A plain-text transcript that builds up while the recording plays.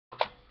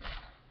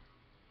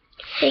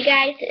Hey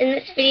guys, in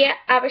this video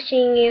I'll be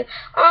showing you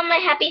all my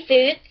happy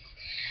foods.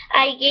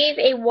 I gave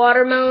a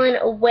watermelon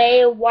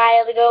away a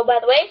while ago, by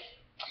the way,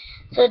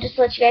 so just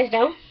to let you guys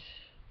know.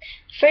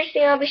 First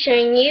thing I'll be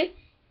showing you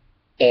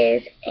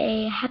is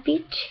a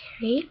happy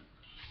cherry.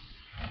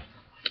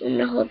 I'm going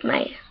to hold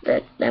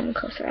them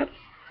closer up.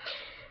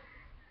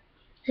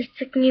 This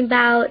took me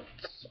about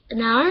an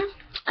hour.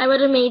 I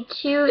would have made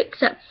two,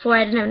 except for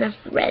I didn't have enough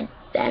red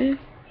then.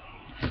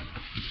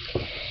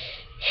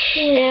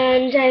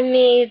 And I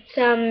made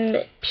some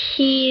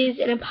peas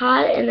in a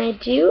pot, and they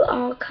do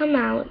all come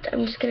out.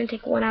 I'm just going to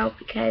take one out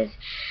because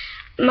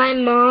my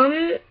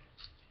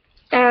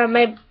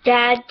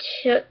dad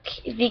took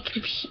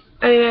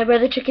my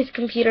brother took his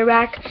computer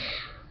back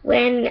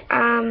when,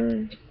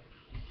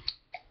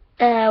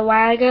 a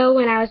while ago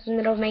when I was in the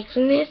middle of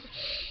making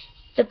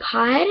the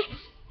pod,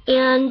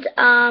 and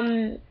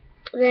then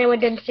I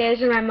went downstairs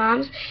with my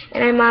mom's,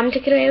 and my mom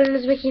took it away when I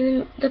was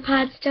making the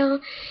pod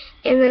still.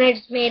 And then I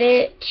just made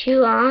it too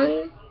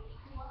long,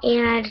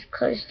 and I just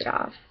closed it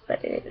off,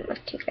 but it didn't look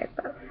too good.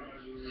 But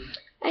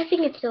I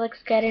think it still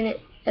looks good, and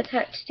that's how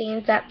it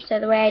stands up. So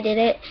the way I did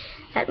it,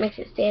 that makes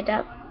it stand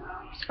up.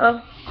 So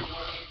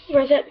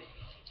worth it.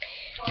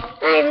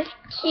 I have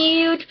a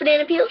huge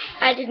banana peel.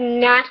 I did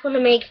not want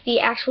to make the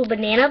actual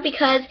banana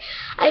because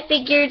I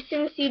figured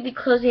since you'd be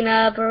closing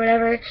up or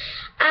whatever,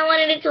 I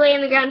wanted it to lay on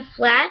the ground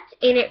flat,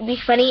 and it'd be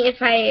funny if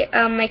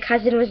my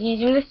cousin was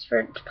using this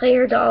to play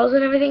her dolls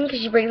and everything, because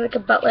she brings like a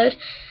buttload.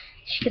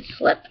 She could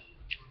slip.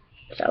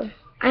 So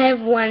I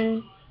have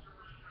one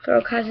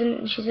girl cousin,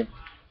 and she's a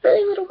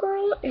really little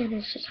girl, and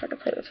it's just hard to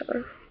play with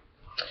her.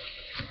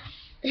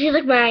 She's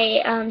like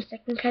my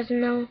second cousin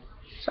though.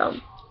 So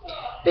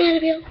banana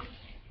peel.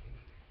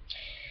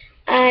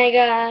 I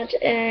got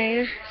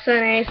a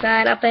sunny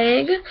side up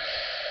egg.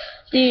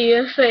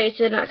 The face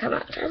did not come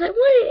out as I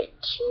wanted it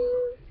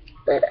to,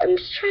 but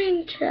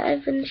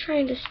I've been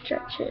trying to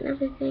stretch it and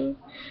everything.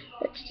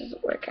 That just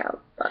doesn't work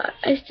out, but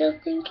I still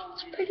think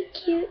it's pretty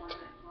cute.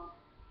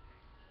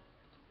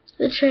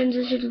 The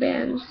transition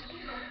bands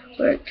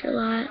worked a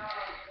lot,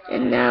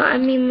 and now, I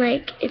mean,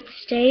 like, it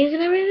stays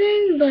and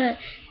everything, but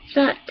it's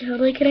not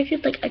totally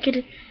connected. Like, I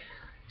could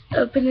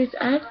open this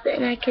up,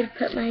 and I could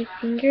put my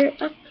finger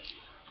up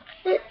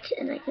it,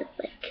 and I could,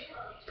 like,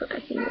 put my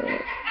finger in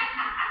it.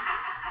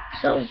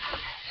 So,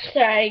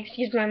 sorry,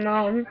 excuse my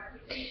mom.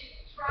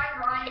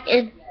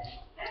 And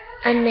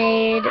I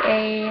made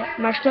a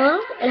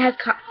marshmallow. It has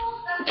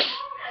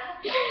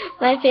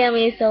my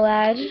family is so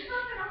loud.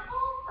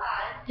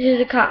 This is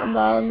a cotton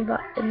ball in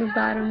the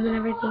bottom and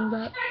everything,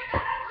 but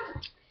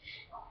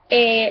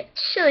a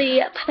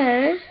chili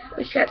pepper,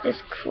 which got this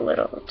cool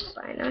little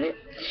design on it.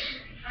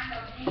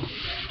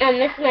 And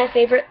this is my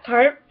favorite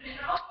part.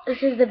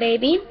 This is the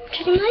baby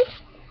chicken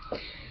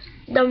leg,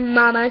 the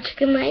mama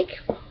chicken leg,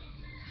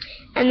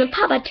 and the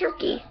papa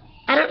turkey.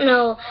 I don't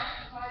know.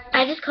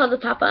 I just call the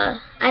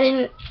papa. I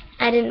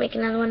didn't make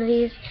another one of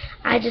these.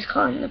 I just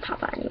call him the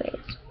papa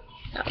anyways.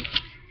 So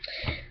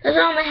those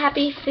are all my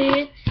happy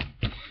foods.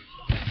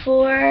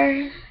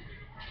 4,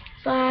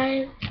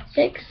 5,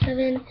 6,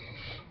 7,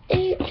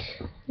 8,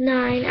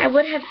 9. I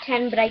would have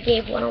 10, but I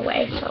gave one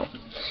away, so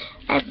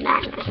I have 9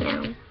 right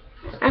now.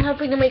 I'm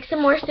hoping to make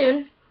some more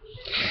soon.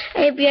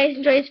 I hope you guys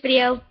enjoyed this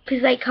video.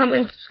 Please like,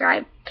 comment, and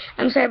subscribe.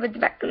 I'm sorry about the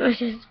background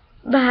noises.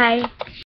 Bye.